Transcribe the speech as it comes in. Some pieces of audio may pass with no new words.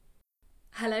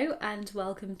Hello and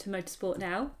welcome to Motorsport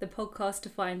Now, the podcast to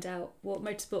find out what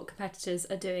motorsport competitors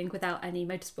are doing without any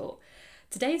motorsport.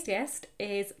 Today's guest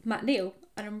is Matt Neal,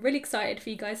 and I'm really excited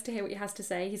for you guys to hear what he has to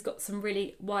say. He's got some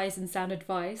really wise and sound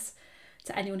advice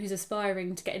to anyone who's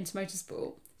aspiring to get into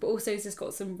motorsport, but also he's just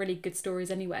got some really good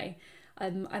stories anyway.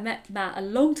 I met Matt a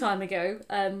long time ago.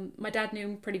 My dad knew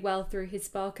him pretty well through his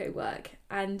Sparco work,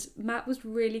 and Matt was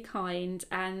really kind.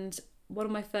 And one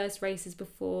of my first races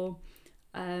before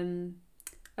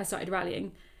I started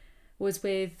rallying was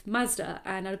with Mazda,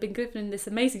 and I'd been given this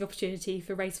amazing opportunity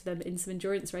for race for them in some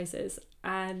endurance races.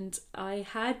 And I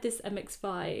had this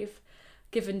MX-5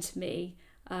 given to me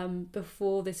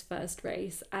before this first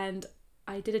race, and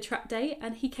I did a track day,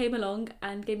 and he came along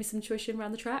and gave me some tuition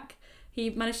around the track. He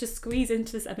managed to squeeze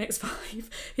into this MX-5.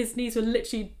 His knees were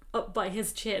literally up by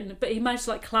his chin, but he managed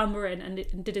to clamber in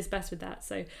and did his best with that.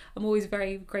 So I'm always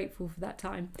very grateful for that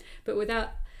time. But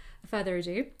without further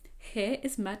ado, here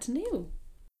is Matt Neal.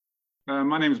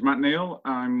 My name is Matt Neal.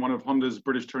 I'm one of Honda's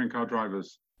British touring car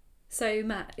drivers. So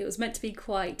Matt, it was meant to be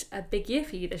quite a big year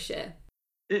for you this year.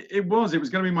 It was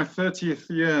going to be my 30th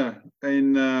year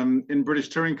in British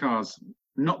touring cars.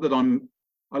 Not that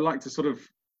I like to sort of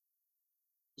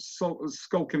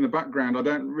skulk in the background. I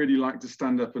don't really like to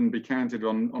stand up and be counted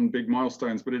on big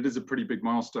milestones, but it is a pretty big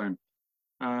milestone.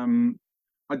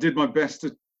 I did my best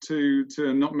to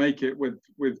not make it with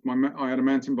I had a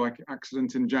mountain bike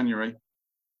accident in January,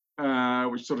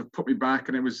 which sort of put me back,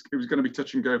 and it was going to be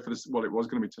touch and go for this. Well, it was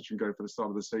going to be touch and go for the start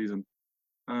of the season.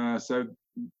 So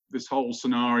this whole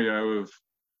scenario of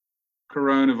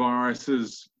coronavirus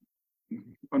has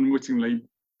unwittingly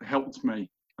helped me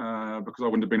because I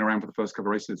wouldn't have been around for the first couple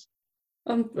of races.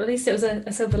 At least it was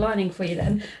a silver lining for you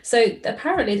then. So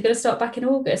apparently it's going to start back in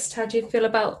August. How do you feel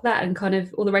about that, and kind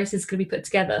of all the races going to be put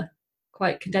together,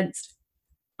 quite condensed?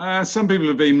 Some people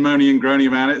have been moaning and groaning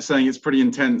about it, saying it's pretty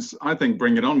intense. I think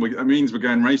bring it on. It means we're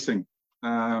going racing,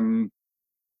 and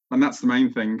that's the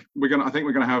main thing. I think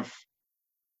we're going to have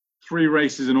 3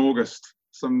 races in August,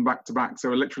 some back to back. So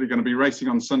we're literally going to be racing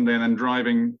on Sunday and then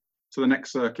driving to the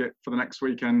next circuit for the next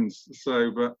weekend. So,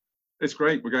 but it's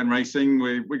great. We're going racing.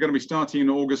 We're going to be starting in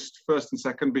August 1st and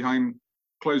 2nd behind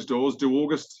closed doors. Do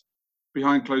August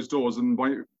behind closed doors, and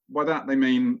by that they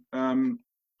mean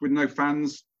with no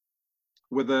fans.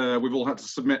 We've all had to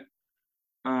submit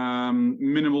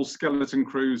minimal skeleton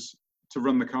crews to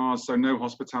run the cars, so no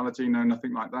hospitality, no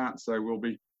nothing like that. So we'll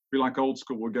be like old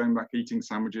school. We're going back eating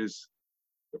sandwiches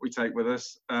that we take with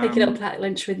us. Take a little packed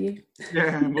lunch with you.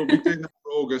 Yeah, we'll be doing that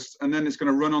for August, and then it's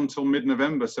going to run on until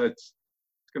mid-November. So it's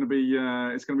going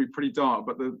to be pretty dark.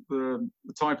 But the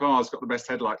Type R's got the best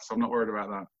headlights, so I'm not worried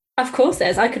about that. Of course it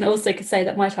is. I can also say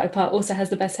that my Type R also has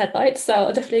the best headlights, so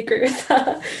I'll definitely agree with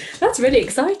that. That's really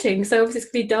exciting. So obviously it's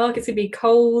going to be dark, it's going to be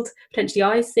cold, potentially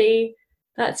icy.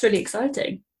 That's really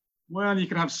exciting. Well, you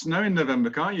can have snow in November,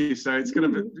 can't you? So it's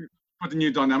going to put a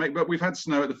new dynamic. But we've had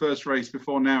snow at the first race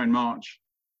before now in March.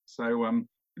 So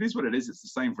it is what it is. It's the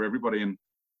same for everybody. And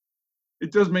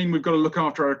it does mean we've got to look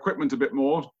after our equipment a bit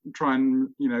more, try and,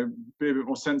 be a bit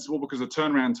more sensible, because the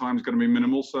turnaround time is going to be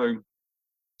minimal. So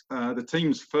the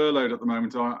team's furloughed at the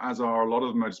moment, as are a lot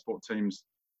of the motorsport teams.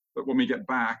 But when we get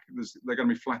back, they're going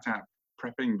to be flat out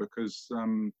prepping, because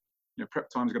prep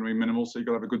time is going to be minimal. So you've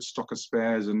got to have a good stock of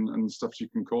spares and stuff you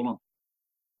can call on.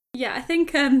 Yeah, I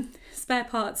think spare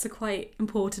parts are quite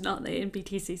important, aren't they, in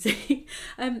BTCC?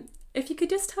 If you could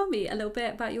just tell me a little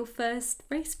bit about your first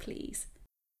race, please.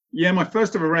 Yeah, my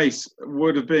first ever race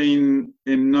would have been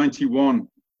in '91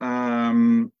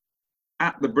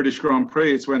 at the British Grand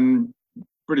Prix. It's when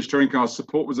British Touring Cars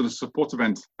Support was at a support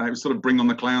event. It was sort of Bring on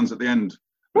the Clowns at the end.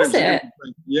 Was it?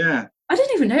 Yeah. I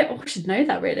didn't even know. I should know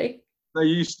that, really. They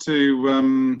used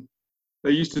to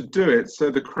do it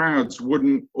so the crowds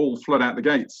wouldn't all flood out the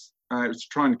gates. It was to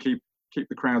try and keep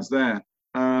the crowds there,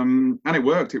 and it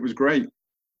worked. It was great.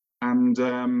 And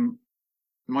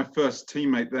my first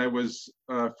teammate there was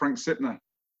Frank Sipner.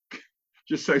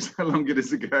 Just shows how long it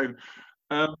is ago.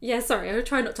 Yeah, sorry, I will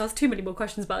try not to ask too many more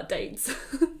questions about dates.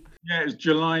 Yeah, it was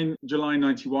July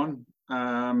 '91,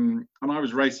 and I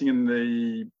was racing in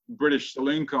the British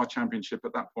Saloon Car Championship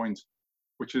at that point,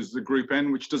 which is the Group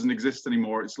N, which doesn't exist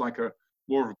anymore. It's like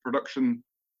more of a production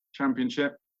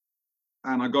championship.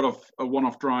 And I got off a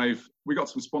one-off drive. We got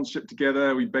some sponsorship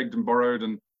together. We begged and borrowed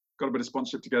and got a bit of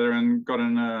sponsorship together, and got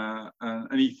an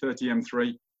E30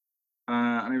 M3.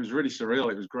 And it was really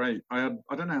surreal. It was great. I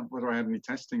don't know whether I had any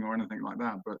testing or anything like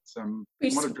that, but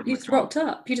you just rocked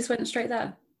up. You just went straight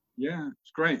there. Yeah,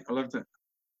 it's great. I loved it.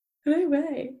 No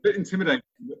way. A bit intimidating.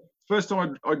 First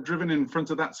time I'd driven in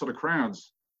front of that sort of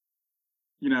crowds.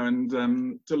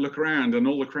 and to look around, and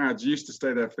all the crowds used to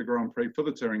stay there for the Grand Prix for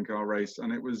the touring car race,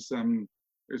 and it was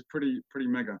pretty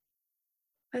mega.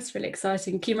 That's really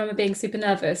exciting. Can you remember being super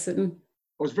nervous? And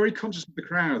I was very conscious of the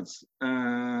crowds.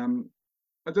 I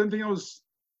don't think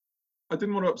I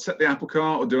didn't want to upset the apple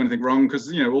cart or do anything wrong,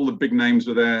 because all the big names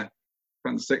were there: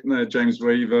 Franz Sickner, James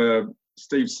Weaver,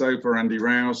 Steve Soper, Andy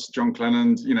Rouse, John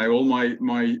Clenland. All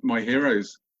my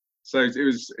heroes. So it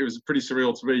was pretty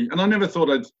surreal to be. And I never thought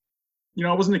I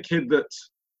wasn't a kid that,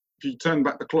 if you turn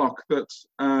back the clock, that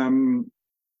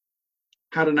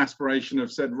had an aspiration of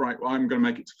said, right, well, I'm going to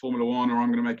make it to Formula One, or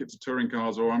I'm going to make it to touring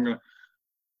cars, or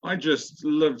I just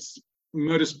loved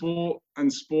motorsport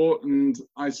and sport. And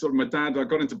I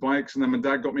got into bikes, and then my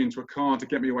dad got me into a car to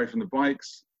get me away from the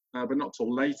bikes, but not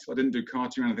till late. I didn't do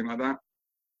karting or anything like that.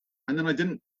 And then I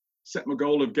didn't set my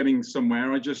goal of getting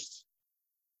somewhere. I just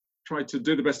tried to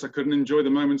do the best I could and enjoy the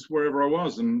moments wherever I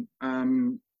was. And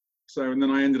then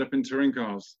I ended up in touring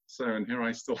cars. And here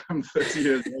I still am 30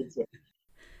 years later.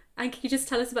 can you just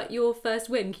tell us about your first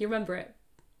win? Can you remember it?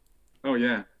 Oh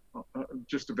yeah,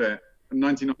 just a bit.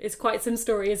 99. It's quite some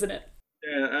story, isn't it?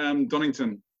 Yeah,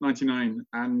 Donington, 99,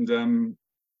 and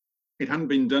it hadn't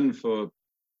been done for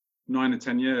 9 or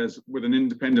 10 years with an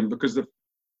independent, because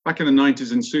back in the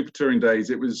 90s in super touring days,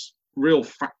 it was real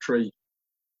factory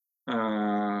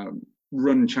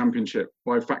run championship.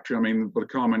 By factory, I mean the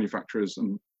car manufacturers.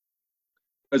 And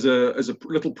as a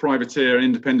little privateer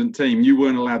independent team, you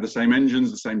weren't allowed the same engines,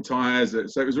 the same tyres.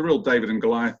 So it was a real David and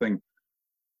Goliath thing.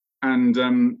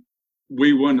 And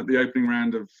we won at the opening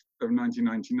round of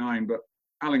 1999. But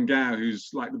Alan Gow, who's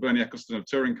like the Bernie Ecclestone of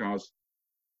touring cars,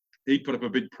 he put up a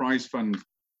big prize fund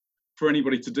for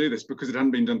anybody to do this, because it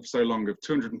hadn't been done for so long, of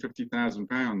 £250,000.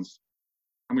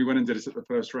 And we went and did it at the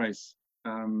first race.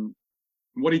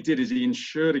 What he did is he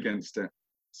insured against it.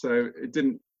 So it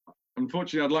didn't,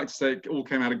 unfortunately, I'd like to say it all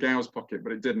came out of Gow's pocket,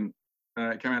 but it didn't.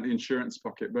 It came out of the insurance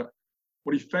pocket. But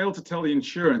what he failed to tell the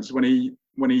insurance when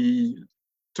he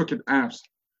took it out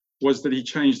was that he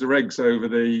changed the regs over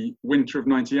the winter of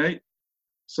 98.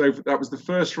 So that was the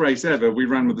first race ever we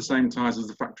ran with the same tyres as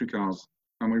the factory cars,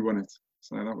 and we won it.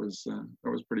 So that was a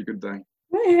pretty good day.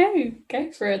 Hey, go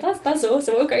for it. That's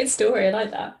awesome. What a great story. I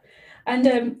like that.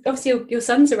 And obviously your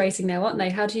sons are racing now, aren't they?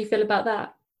 How do you feel about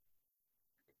that?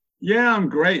 Yeah, I'm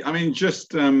great. I mean,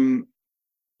 just I've been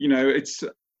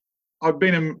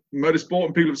in motorsport,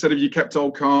 and people have said, have you kept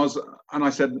old cars? And I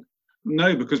said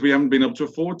no, because we haven't been able to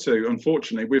afford to.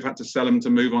 Unfortunately, we've had to sell them to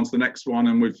move on to the next one,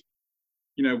 and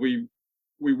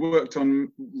we worked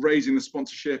on raising the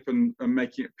sponsorship and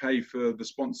making it pay for the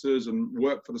sponsors and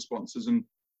work for the sponsors, and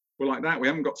we're like that. We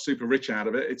haven't got super rich out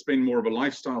of it. It's been more of a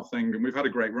lifestyle thing, and we've had a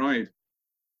great ride.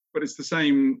 But it's the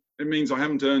same. It means I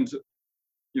haven't earned,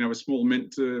 a small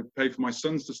mint to pay for my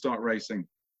sons to start racing,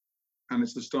 and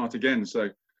it's to start again. So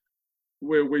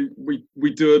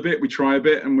we do a bit, we try a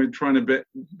bit, and we're trying to be a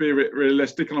bit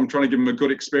realistic, and I'm trying to give them a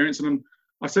good experience. And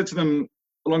I said to them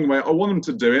along the way, I want them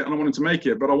to do it and I want them to make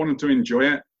it, but I want them to enjoy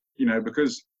it,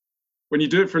 because when you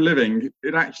do it for a living,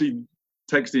 it actually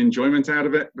takes the enjoyment out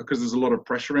of it, because there's a lot of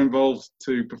pressure involved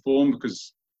to perform,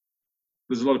 because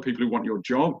there's a lot of people who want your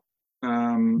job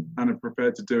and are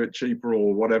prepared to do it cheaper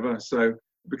or whatever. So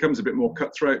it becomes a bit more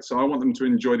cutthroat. So I want them to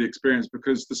enjoy the experience,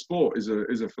 because the sport is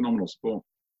a phenomenal sport.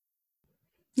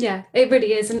 Yeah, it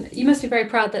really is. And you must be very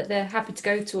proud that they're happy to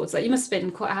go towards that. You must have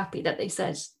been quite happy that they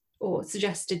said or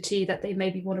suggested to you that they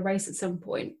maybe want to race at some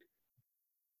point.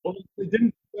 Well, they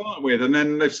didn't start with, and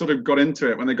then they've sort of got into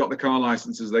it. When they got the car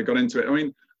licenses, they got into it. I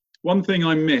mean, one thing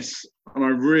I miss, and I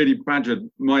really badgered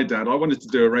my dad, I wanted to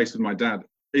do a race with my dad,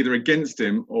 either against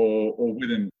him or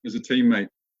with him as a teammate,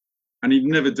 and he'd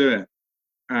never do it.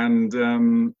 And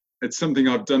it's something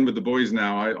I've done with the boys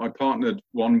now. I partnered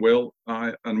Will,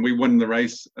 and we won the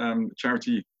race,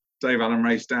 charity Dave Allen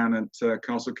race down at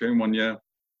Castle Combe one year.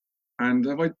 And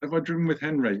have I driven with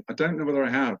Henry? I don't know whether I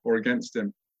have, or against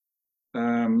him.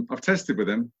 I've tested with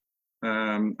him,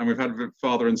 and we've had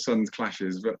father and son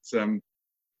clashes, but yeah,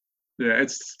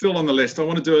 it's still on the list. I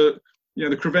want to do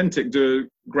the Creventic do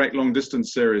a great long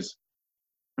distance series,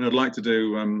 and I'd like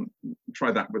to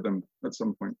try that with them at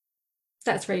some point.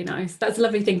 That's really nice. That's a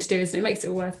lovely thing to do, isn't it? It makes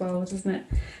it worthwhile, doesn't it?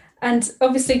 And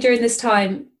obviously during this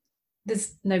time,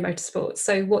 there's no motorsport.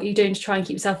 So what are you doing to try and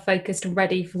keep yourself focused and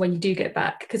ready for when you do get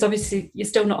back? Because obviously you're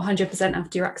still not 100%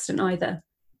 after your accident either.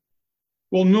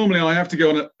 Well, normally I have to go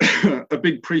on a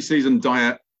big pre-season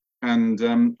diet,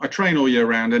 and I train all year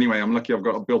round anyway. I'm lucky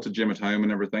I've built a gym at home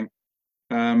and everything.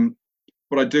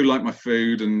 But I do like my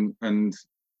food and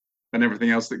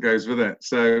everything else that goes with it.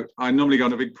 So I normally go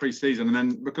on a big pre-season, and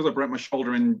then because I broke my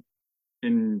shoulder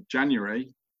in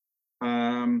January,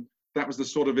 that was the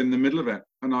sort of in the middle of it.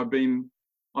 And I've been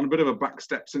on a bit of a back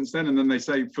step since then. And then they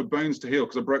say for bones to heal,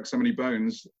 because I broke so many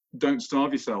bones, don't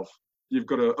starve yourself. You've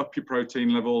got to up your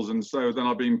protein levels. And so then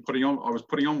I was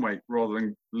putting on weight rather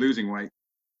than losing weight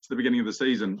to the beginning of the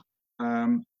season.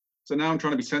 So now I'm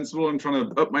trying to be sensible. I'm trying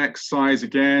to up my exercise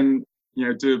again,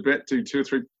 do 2 or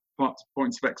 3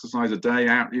 points of exercise a day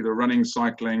out, either running,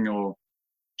 cycling, or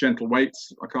gentle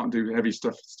weights. I can't do heavy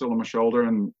stuff still on my shoulder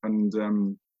and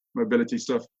mobility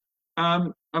stuff.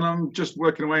 And I'm just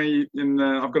working away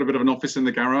I've got a bit of an office in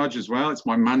the garage as well. It's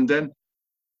my man den.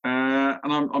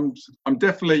 And I'm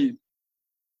definitely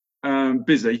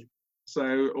busy,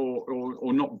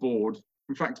 or not bored.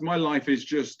 In fact, my life is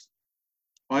just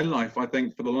I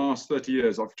think for the last 30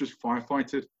 years, I've just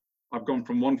firefighted. I've gone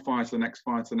from one fire to the next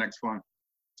fire to the next fire.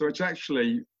 So it's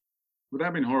actually,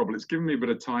 without being horrible, it's given me a bit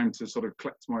of time to sort of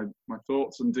collect my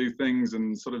thoughts and do things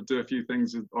and sort of do a few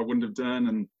things that I wouldn't have done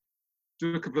and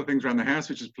do a couple of things around the house,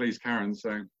 which has pleased Karen.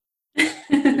 So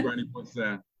any points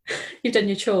there. You've done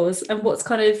your chores. And what's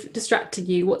kind of distracting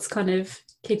you? What's kind of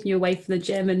keeping you away from the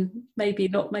gym and maybe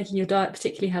not making your diet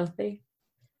particularly healthy?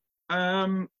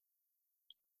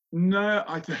 No,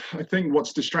 I think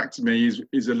what's distracted me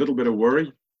is a little bit of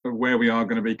worry of where we are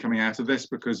going to be coming out of this,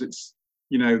 because it's,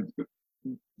 the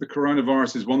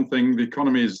coronavirus is one thing, the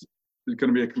economy is going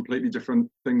to be a completely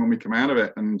different thing when we come out of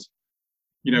it. And,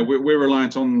 we're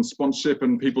reliant on sponsorship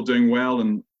and people doing well.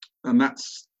 And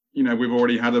that's, we've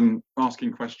already had them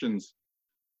asking questions.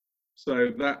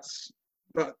 So that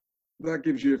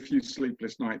gives you a few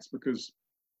sleepless nights, because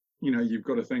you've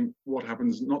got to think what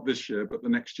happens not this year, but the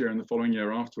next year and the following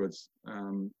year afterwards.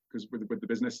 Because with the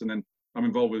business, and then I'm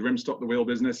involved with Rimstock, the wheel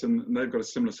business, and they've got a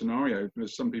similar scenario.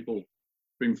 There's some people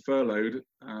being furloughed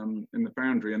in the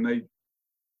foundry, and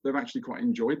they've actually quite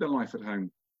enjoyed their life at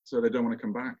home, so they don't want to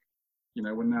come back.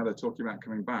 When now they're talking about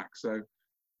coming back. So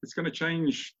it's going to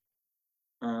change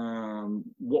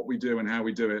what we do and how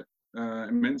we do it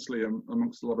immensely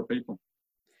amongst a lot of people.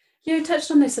 You touched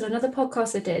on this in another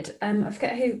podcast I did. I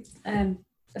forget who I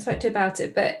spoke to about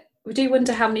it, but we do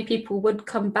wonder how many people would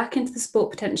come back into the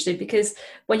sport potentially, because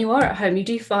when you are at home, you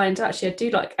do find, actually, I do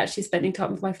like actually spending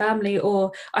time with my family,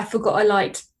 or I forgot I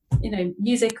liked,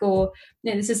 music, or,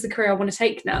 this is the career I want to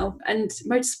take now. And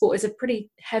motorsport is a pretty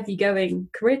heavy going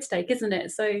career to take, isn't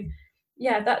it? So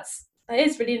yeah, that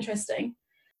is really interesting.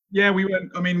 Yeah, we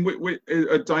went, we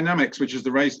at Dynamics, which is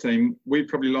the race team, we've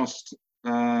probably lost,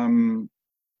 over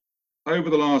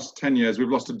the last 10 years, we've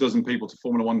lost a dozen people to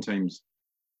Formula One teams.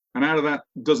 And out of that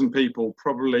dozen people,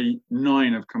 probably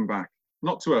 9 have come back.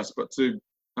 Not to us, but to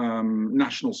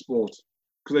national sport,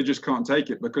 because they just can't take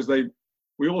it. Because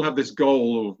we all have this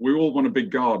goal of, we all want a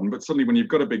big garden, but suddenly when you've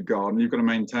got a big garden, you've got to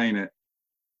maintain it.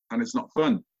 And it's not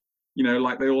fun.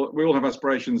 Like we all have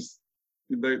aspirations,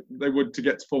 they would, to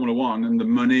get to Formula One, and the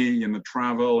money and the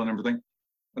travel and everything.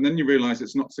 And then you realise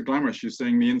it's not so glamorous. You're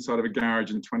seeing the inside of a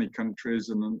garage in 20 countries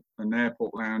and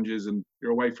airport lounges, and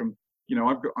you're away from,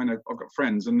 I've got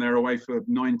friends, and they're away for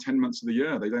 9-10 months of the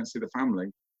year. They don't see the family,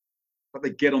 but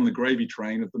they get on the gravy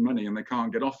train of the money and they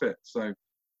can't get off it. So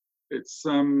it's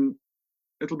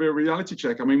it'll be a reality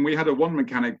check. We had one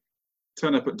mechanic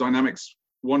turn up at Dynamics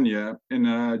one year in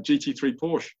a GT3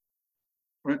 Porsche.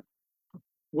 Right?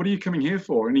 What are you coming here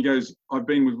for? And he goes, I've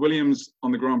been with Williams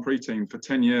on the Grand Prix team for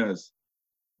 10 years.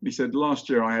 He said, last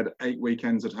year I had 8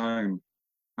 weekends at home,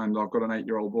 and I've got an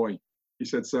 8-year-old boy. He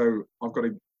said, so I've got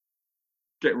to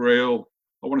get real.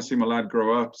 I want to see my lad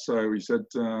grow up. So he said,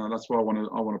 that's why I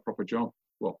want a proper job.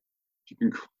 Well, if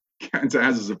you can count it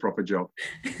as a proper job.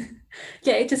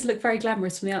 Yeah, it does look very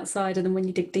glamorous from the outside, and then when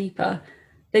you dig deeper,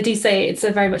 they do say it's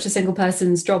very much a single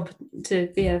person's job to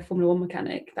be a Formula One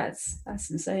mechanic. That's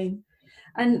insane.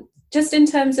 And just in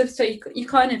terms of, so you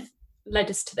kind of led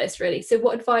us to this really. So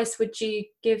what advice would you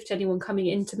give to anyone coming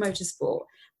into motorsport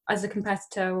as a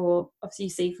competitor, or obviously you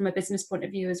see from a business point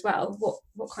of view as well?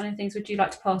 What kind of things would you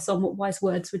like to pass on? What wise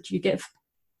words would you give?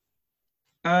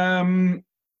 The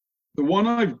one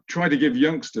I've tried to give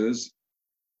youngsters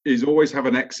is always have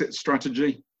an exit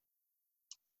strategy,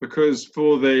 because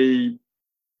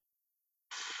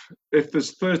if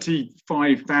there's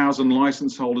 35,000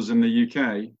 license holders in the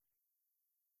UK,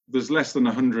 there's less than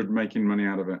 100 making money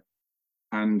out of it.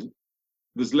 And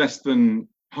there's less than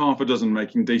half a dozen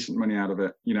making decent money out of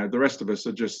it. The rest of us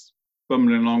are just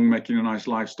bumbling along, making a nice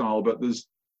lifestyle, but there's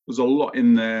a lot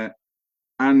in there.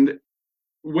 And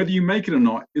whether you make it or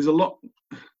not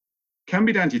can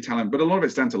be down to your talent, but a lot of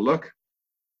it's down to luck.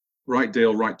 Right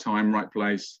deal, right time, right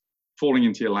place, falling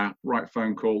into your lap, right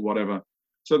phone call, whatever.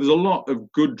 So there's a lot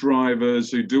of good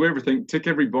drivers who do everything, tick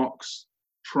every box,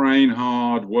 train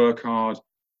hard, work hard,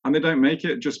 and they don't make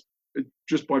it just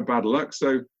just by bad luck.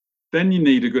 So then you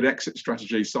need a good exit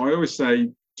strategy. So I always say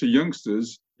to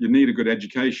youngsters, you need a good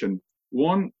education.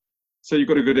 One, so you've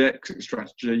got a good exit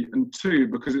strategy, and two,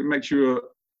 because it makes you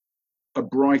a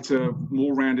brighter,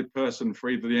 more rounded person for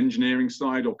either the engineering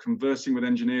side or conversing with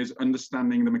engineers,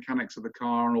 understanding the mechanics of the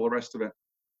car and all the rest of it.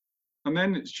 And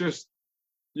then it's just,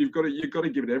 you've got to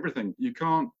give it everything. You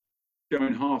can't go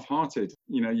in half-hearted.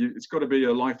 It's got to be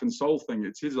a life and soul thing.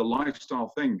 It is a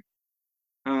lifestyle thing.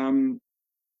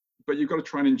 But you've got to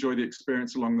try and enjoy the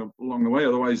experience along the way.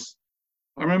 Otherwise,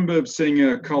 I remember seeing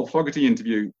a Carl Fogarty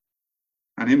interview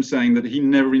and him saying that he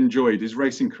never enjoyed his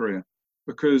racing career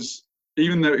because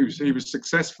even though he was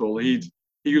successful, he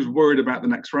was worried about the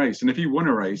next race. And if he won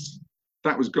a race,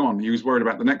 that was gone. He was worried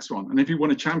about the next one. And if he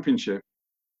won a championship,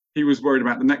 he was worried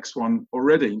about the next one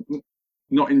already,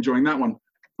 not enjoying that one.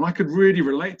 And I could really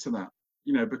relate to that,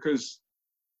 because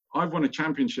I've won a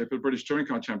championship, a British Touring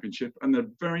Car Championship, and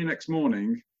the very next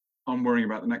morning, I'm worrying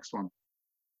about the next one.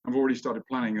 I've already started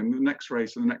planning and the next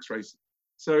race and the next race.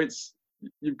 So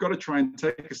you've got to try and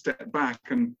take a step back.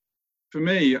 And for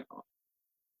me,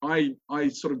 I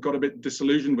sort of got a bit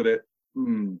disillusioned with it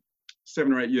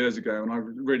 7 or 8 years ago, and I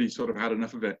really sort of had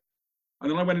enough of it.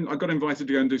 And then I got invited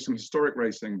to go and do some historic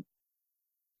racing,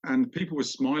 and people were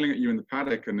smiling at you in the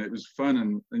paddock, and it was fun.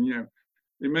 And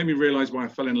it made me realize why I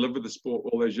fell in love with the sport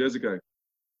all those years ago.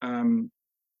 And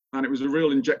it was a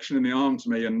real injection in the arm to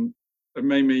me, and it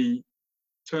made me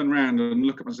turn around and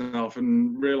look at myself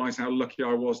and realize how lucky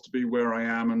I was to be where I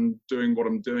am and doing what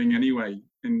I'm doing anyway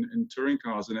in touring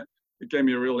cars. And it gave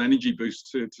me a real energy boost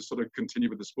to sort of continue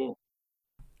with the sport.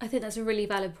 I think that's a really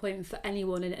valid point for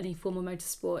anyone in any form of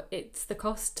motorsport. It's the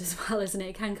cost as well, isn't it?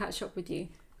 It can catch up with you.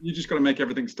 You just got to make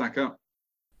everything stack up.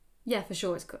 Yeah, for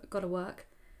sure. It's got to work.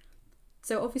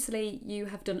 So obviously you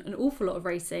have done an awful lot of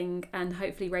racing, and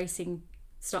hopefully racing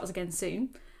starts again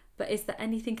soon. But is there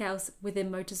anything else within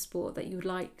motorsport that you would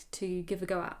like to give a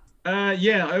go at?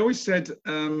 Yeah, I always said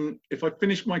if I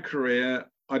finished my career,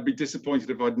 I'd be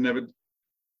disappointed if I'd never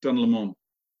done Le Mans.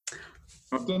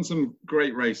 I've done some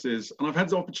great races, and I've had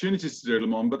the opportunities to do Le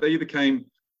Mans, but they either came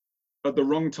at the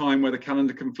wrong time where the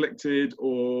calendar conflicted,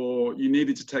 or you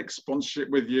needed to take sponsorship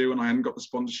with you, and I hadn't got the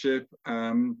sponsorship.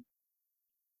 But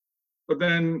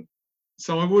then,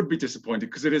 so I would be disappointed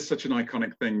because it is such an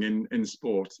iconic thing in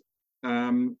sport.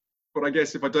 But I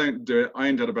guess if I don't do it, I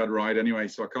ain't had a bad ride anyway,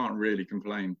 so I can't really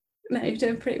complain. No, you're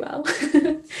doing pretty well.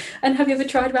 And have you ever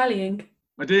tried rallying?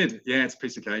 I did. Yeah, it's a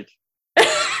piece of cake.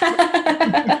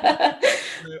 I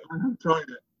have tried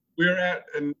it. We were out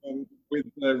with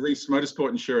Reese Motorsport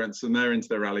Insurance, and they're into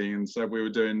their rallying, and so we were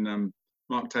doing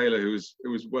Mark Taylor, who was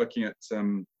working at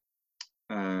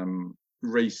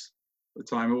Reese at the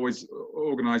time, always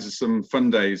organises some fun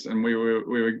days, and we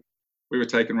were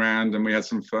taken around and we had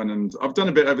some fun. And I've done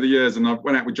a bit over the years, and I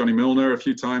went out with Johnny Milner a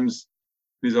few times,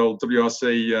 his old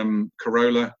WRC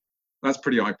Corolla. That's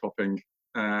pretty eye-popping.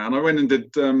 And I went and did,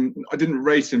 I didn't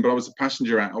race him, but I was a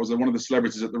passenger I was one of the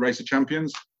celebrities at the Race of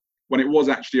Champions when it was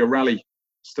actually a rally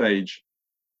stage.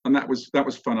 And that was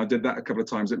fun. I did that a couple of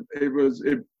times. It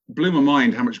blew my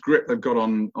mind how much grip they've got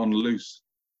on loose,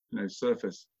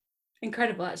 surface.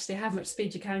 Incredible, actually, how much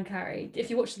speed you can carry.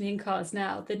 If you watch the in-cars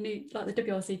now, the new, like the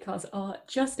WRC cars are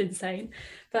just insane.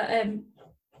 But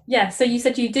yeah, so you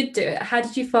said you did do it. How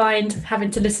did you find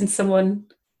having to listen to someone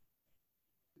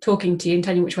talking to you and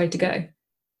telling you which way to go?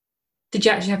 Did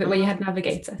you actually have it where you had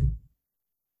Navigator?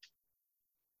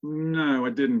 No, I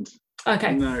didn't.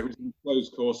 Okay. No, it was in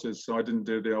closed courses, so I didn't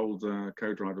do the old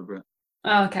co-driver bit.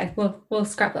 Oh, okay. Well, we'll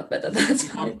scrap that bit. That's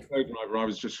fine. I'm a co-driver. I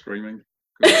was just screaming.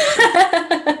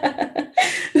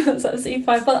 That's absolutely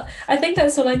fine. But I think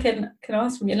that's all I can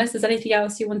ask from you, unless there's anything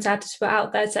else you want to add to put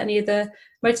out there to any of the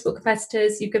motorsport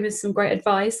competitors. You've given some great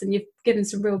advice, and you've given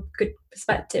some real good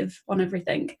perspective on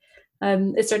everything.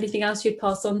 Is there anything else you'd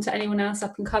pass on to anyone else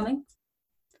up and coming?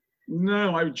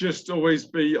 No, I would always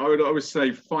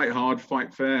say fight hard,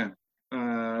 fight fair,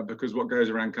 because what goes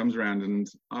around comes around. And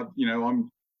I've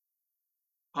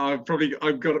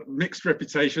got mixed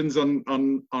reputations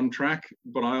on track,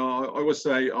 but I always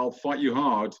say I'll fight you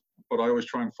hard, but I always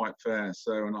try and fight fair.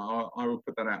 So, and I will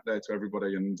put that out there to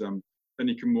everybody, and then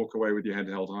you can walk away with your head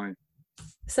held high.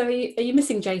 So, are you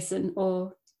missing Jason,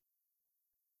 or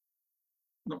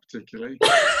not particularly?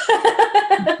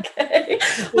 Okay.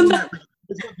 It's not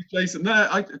Jason.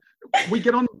 No, we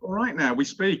get on all right now. We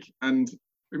speak, and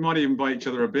we might even buy each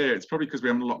other a beer. It's probably because we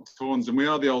haven't locked horns, and we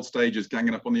are the old stagers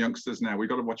ganging up on the youngsters now. We've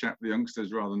got to watch out for the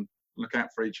youngsters rather than look out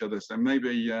for each other. So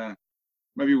maybe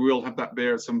we'll have that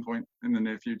beer at some point in the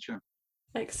near future.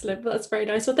 Excellent. Well, that's very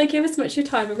nice. Well, thank you ever so much for your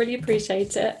time. I really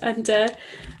appreciate it, and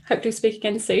hope to speak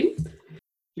again soon.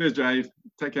 Cheers, Jade.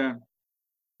 Take care.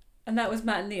 And that was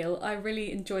Matt Neal. I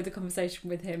really enjoyed the conversation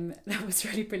with him. That was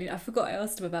really brilliant. I forgot I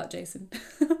asked him about Jason.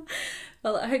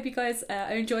 Well, I hope you guys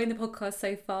are enjoying the podcast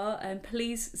so far. And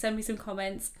please send me some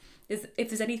comments. If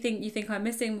there's anything you think I'm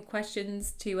missing,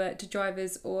 questions to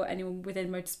drivers or anyone within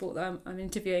motorsport that I'm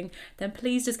interviewing, then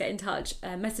please just get in touch.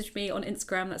 Message me on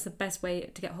Instagram. That's the best way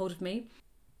to get hold of me.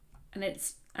 And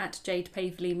it's at Jade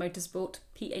Pavely Motorsport,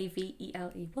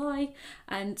 Paveley.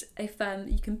 And if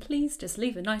you can please just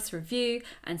leave a nice review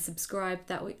and subscribe,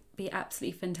 that would be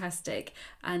absolutely fantastic.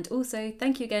 And also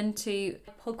thank you again to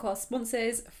podcast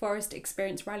sponsors, Forest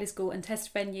Experience Rally School and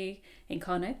Test Venue in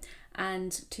Kano,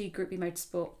 and to Group B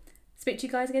Motorsport. Speak to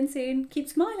you guys again soon. Keep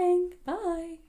smiling. Bye.